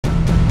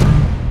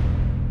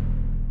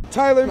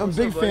Tyler, I'm a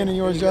big fan of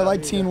yours, dude. I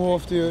like Teen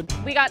Wolf, dude.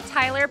 We got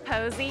Tyler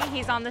Posey.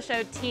 He's on the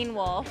show Teen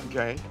Wolf.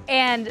 Okay.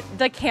 And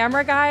the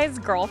camera guy's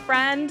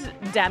girlfriend,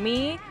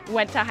 Demi,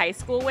 went to high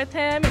school with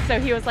him. So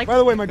he was like... By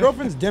the way, my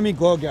girlfriend's Demi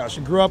Glogow.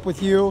 She grew up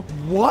with you.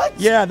 What?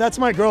 Yeah, that's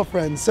my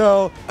girlfriend.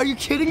 So... Are you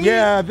kidding me?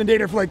 Yeah, I've been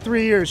dating her for like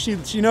 3 years.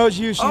 She knows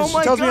you. She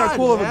tells me how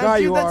cool of a guy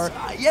you are.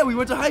 Yeah, we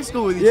went to high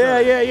school with each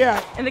other.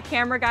 Yeah. And the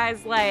camera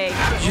guy's like...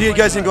 You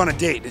guys didn't go on a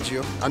date, did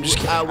you? I'm just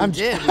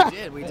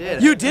kidding. We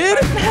did. You did?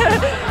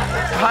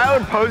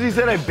 Tyler Posey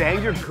said I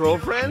banged your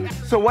girlfriend?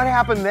 So what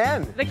happened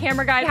then? The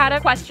camera guy had a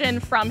question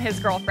from his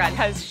girlfriend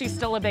because she's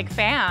still a big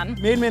fan.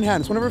 Made in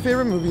Manhattan. It's one of her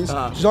favorite movies.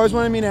 She's always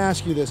wanted me to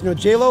ask you this. You know,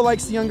 J-Lo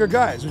likes the younger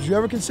guys. Would you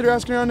ever consider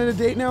asking her out on a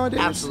date nowadays?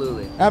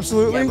 Absolutely.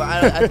 Absolutely? Yeah,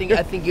 but I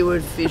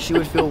think she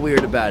would feel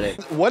weird about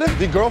it. What if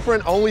the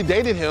girlfriend only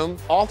dated him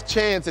off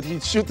chance that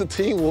he'd shoot the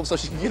Teen Wolf so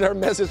she could get her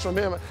message from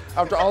him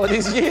after all of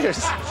these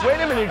years?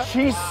 Wait a minute,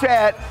 she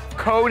set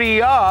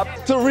Cody up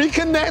To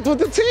reconnect with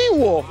the Teen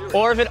Wolf.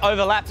 Or if it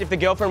overlapped, if the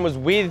girlfriend was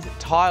with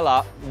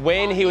Tyler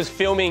when he was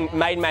filming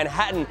Made in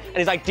Manhattan, and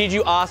he's like, did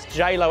you ask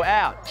J-Lo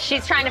out?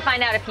 She's trying to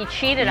find out if he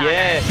cheated on her.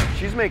 Yeah.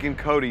 She's making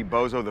Cody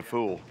Bozo the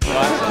Fool.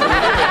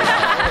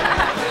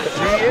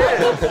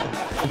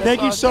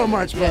 Thank you so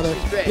much, brother.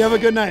 You have a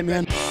good night,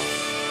 man.